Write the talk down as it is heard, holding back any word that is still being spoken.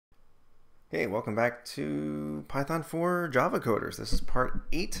Hey, welcome back to Python for Java coders. This is part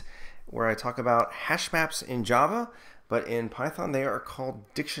 8 where I talk about hash maps in Java, but in Python they are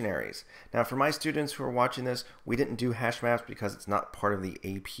called dictionaries. Now for my students who are watching this, we didn't do hash maps because it's not part of the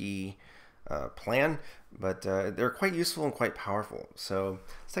AP plan, but they're quite useful and quite powerful. So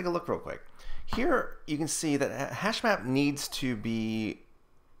let's take a look real quick. Here you can see that a hash map needs to be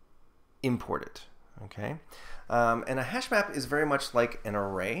imported. Okay, and a hash map is very much like an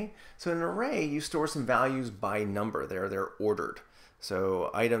array. So in an array, you store some values by number. They're ordered. So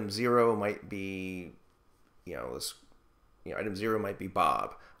item 0 might be, item 0 might be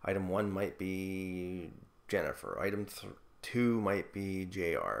Bob. Item 1 might be Jennifer. Item 2 might be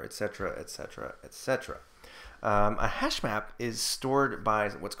JR, etc., etc., etc. A hash map is stored by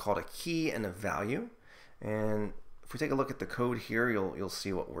what's called a key and a value, and if we take a look at the code here, you'll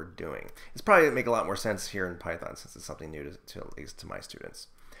see what we're doing. It's probably going to make a lot more sense here in Python since it's something new to at least to my students.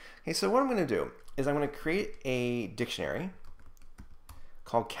 Okay, so what I'm going to do is I'm going to create a dictionary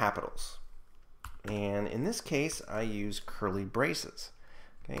called capitals. And in this case, I use curly braces.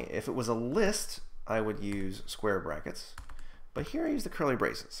 Okay, if it was a list, I would use square brackets. But here I use the curly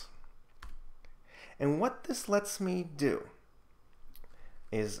braces. And what this lets me do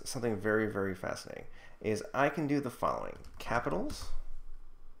is something very, very fascinating. Is I can do the following: capitals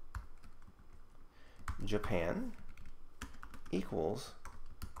Japan equals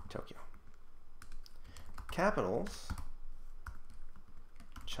Tokyo. Capitals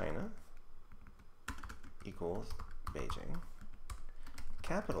China equals Beijing.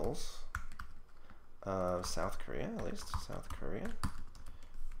 Capitals of South Korea, at least South Korea,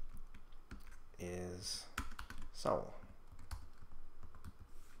 is Seoul.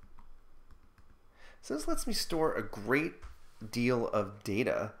 So this lets me store a great deal of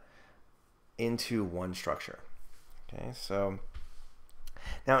data into one structure. Okay, so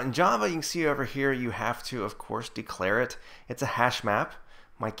now in Java, you can see over here, you have to, of course, declare it. It's a hash map.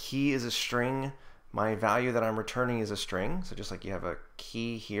 My key is a string. My value that I'm returning is a string. So just like you have a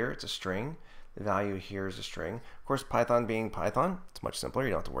key here, it's a string. The value here is a string. Of course, Python being Python, it's much simpler.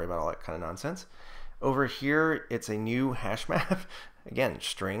 You don't have to worry about all that kind of nonsense. Over here, it's a new hash map. Again,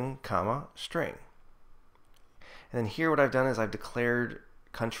 string, comma, string. And then here what I've done is I've declared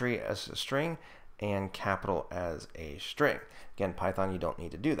country as a string and capital as a string. Again, Python, you don't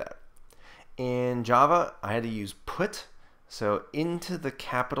need to do that. In Java, I had to use put. So into the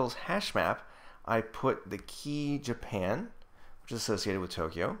capitals hash map, I put the key Japan, which is associated with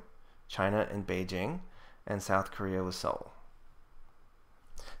Tokyo, China and Beijing, and South Korea with Seoul.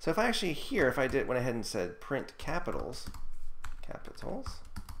 So if I actually here, if I went ahead and said print capitals,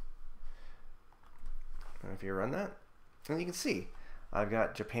 and if you run that, and you can see I've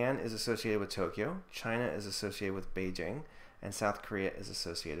got Japan is associated with Tokyo, China is associated with Beijing, and South Korea is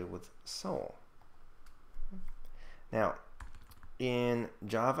associated with Seoul. Now, in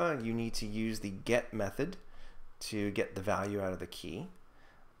Java, you need to use the get method to get the value out of the key.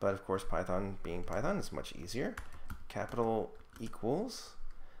 But of course, Python being Python is much easier. Capital equals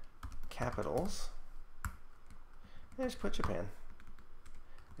capitals. And just put Japan.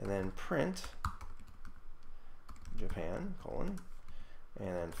 And then print Japan, colon, and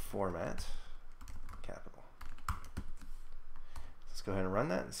then format capital. Let's go ahead and run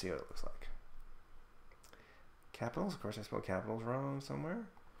that and see what it looks like. Capitals, of course I spelled capitals wrong somewhere.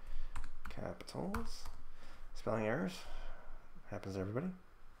 Capitals, spelling errors, happens to everybody.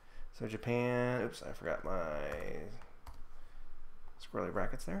 So Japan, oops, I forgot my squirrely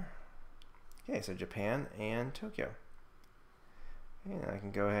brackets there. Okay, so Japan and Tokyo. And I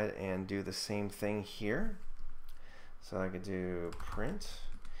can go ahead and do the same thing here. So I could do print,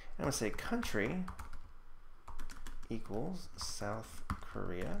 I'm going to say country equals South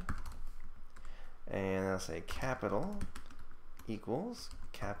Korea. And I'll say capital equals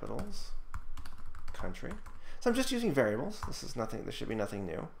capitals country. So I'm just using variables. This is nothing, there should be nothing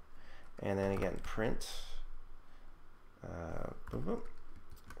new. And then again, print boom boom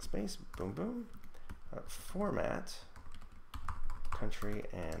space boom boom format country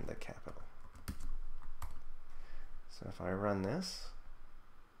and the capital. So if I run this,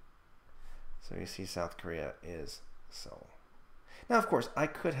 so you see South Korea is Seoul. Now, of course, I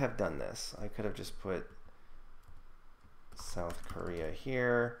could have done this. I could have just put South Korea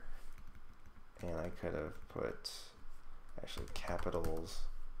here, and I could have put actually capitals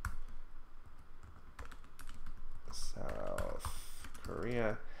South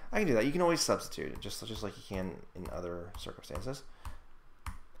Korea. I can do that. You can always substitute it, just like you can in other circumstances.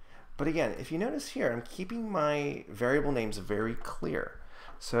 But again, if you notice here, I'm keeping my variable names very clear.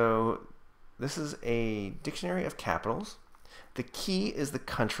 So this is a dictionary of capitals. The key is the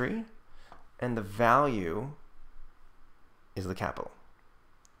country. and the value is the capital.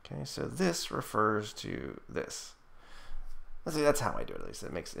 Okay, so this refers to this. That's how I do it, at least.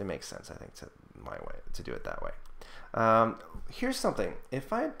 It makes sense, I think, to my way to do it that way. Here's something.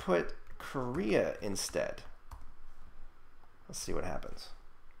 If I put Korea instead, let's see what happens.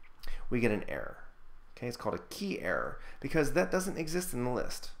 We get an error. Okay, it's called a key error because that doesn't exist in the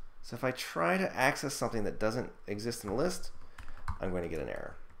list. So if I try to access something that doesn't exist in the list, I'm going to get an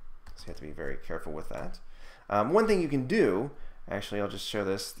error. So you have to be very careful with that. One thing you can do, actually, I'll just show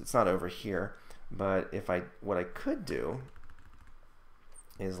this. It's not over here, but what I could do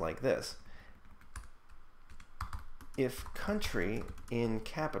is like this. If country in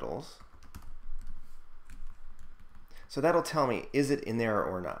capitals, so that'll tell me, is it in there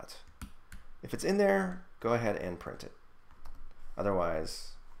or not? If it's in there, go ahead and print it.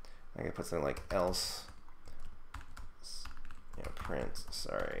 Otherwise, I can put something like else, print,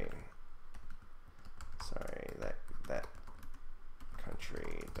 sorry, that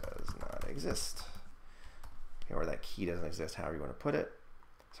country does not exist. Okay, or that key doesn't exist, however you want to put it.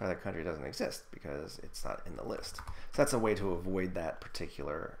 Sorry, that country doesn't exist because it's not in the list. So that's a way to avoid that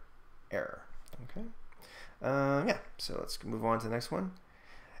particular error. Okay. Yeah, so let's move on to the next one.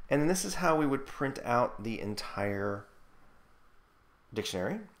 And then this is how we would print out the entire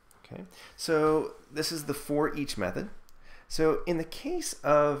dictionary. Okay, so this is the for each method. So in the case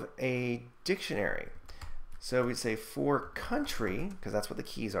of a dictionary, so we'd say for country, because that's what the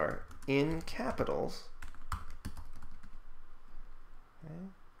keys are, in capitals. Okay.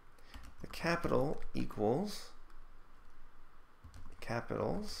 The capital equals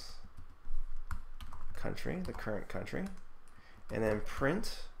capitals country, the current country, and then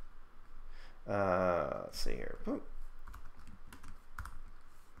print, let's see here, boop,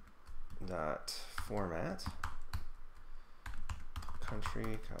 dot format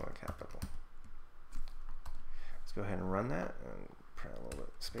country, comma, capital. Let's go ahead and run that and print a little bit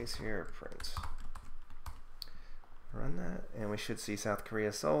of space here, print. Run that, and we should see South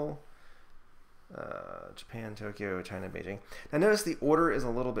Korea, Seoul, Japan, Tokyo, China, Beijing. Now notice the order is a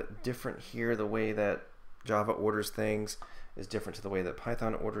little bit different here. The way that Java orders things is different to the way that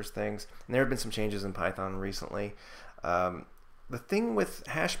Python orders things. And there have been some changes in Python recently. The thing with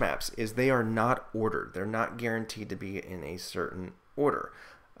hash maps is they are not ordered. They're not guaranteed to be in a certain order.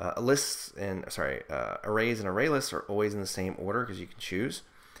 Arrays and array lists are always in the same order because you can choose.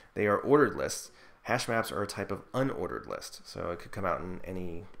 They are ordered lists. Hash maps are a type of unordered list, so it could come out in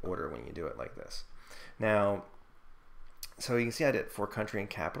any order when you do it like this. Now, so you can see I did it for country and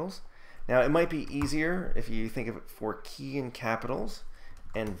capitals. Now, it might be easier if you think of it for key in capitals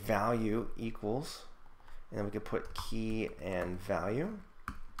and value equals, and then we could put key and value.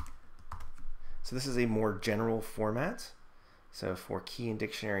 So this is a more general format. So for key and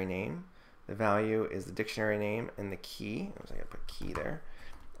dictionary name, the value is the dictionary name and the key. I was going to put key there.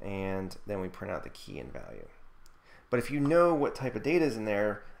 And then we print out the key and value. But if you know what type of data is in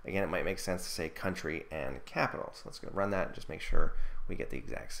there, again, it might make sense to say country and capital. So let's go run that and just make sure we get the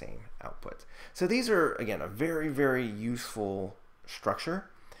exact same output. So these are, again, a very, very useful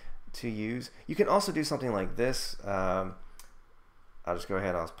structure to use. You can also do something like this. I'll just go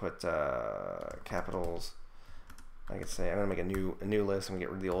ahead, I'll put capitals. I could say, I'm going to make a new list and we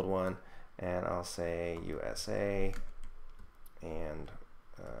get rid of the old one. And I'll say USA and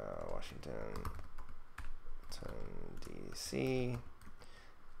Washington, DC,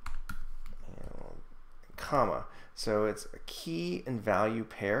 and comma. So it's a key and value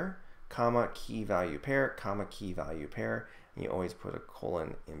pair, comma, key value pair, comma, key value pair, and you always put a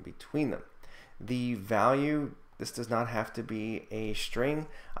colon in between them. The value, this does not have to be a string.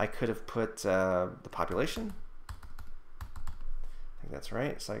 I could have put the population. I think that's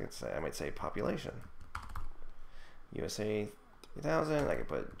right. So I might say population. USA 3000, I could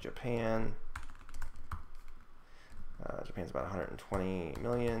put Japan. Japan's about 120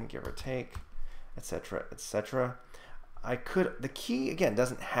 million, give or take, etc., etc. The key, again,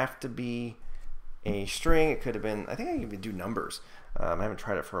 doesn't have to be a string. It could have been, I think I can even do numbers. I haven't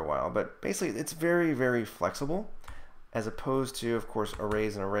tried it for a while, but basically it's very, very flexible as opposed to, of course,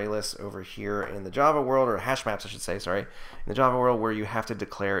 arrays and array lists over here in the Java world, or hash maps, I should say, sorry, in the Java world where you have to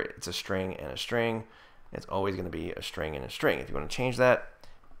declare it's a string and a string. It's always going to be a string and a string. If you want to change that,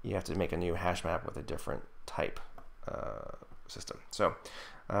 you have to make a new hash map with a different type system. So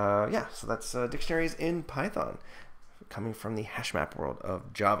yeah, so that's dictionaries in Python coming from the hash map world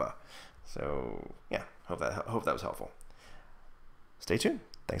of Java. So yeah, hope that was helpful. Stay tuned.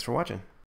 Thanks for watching.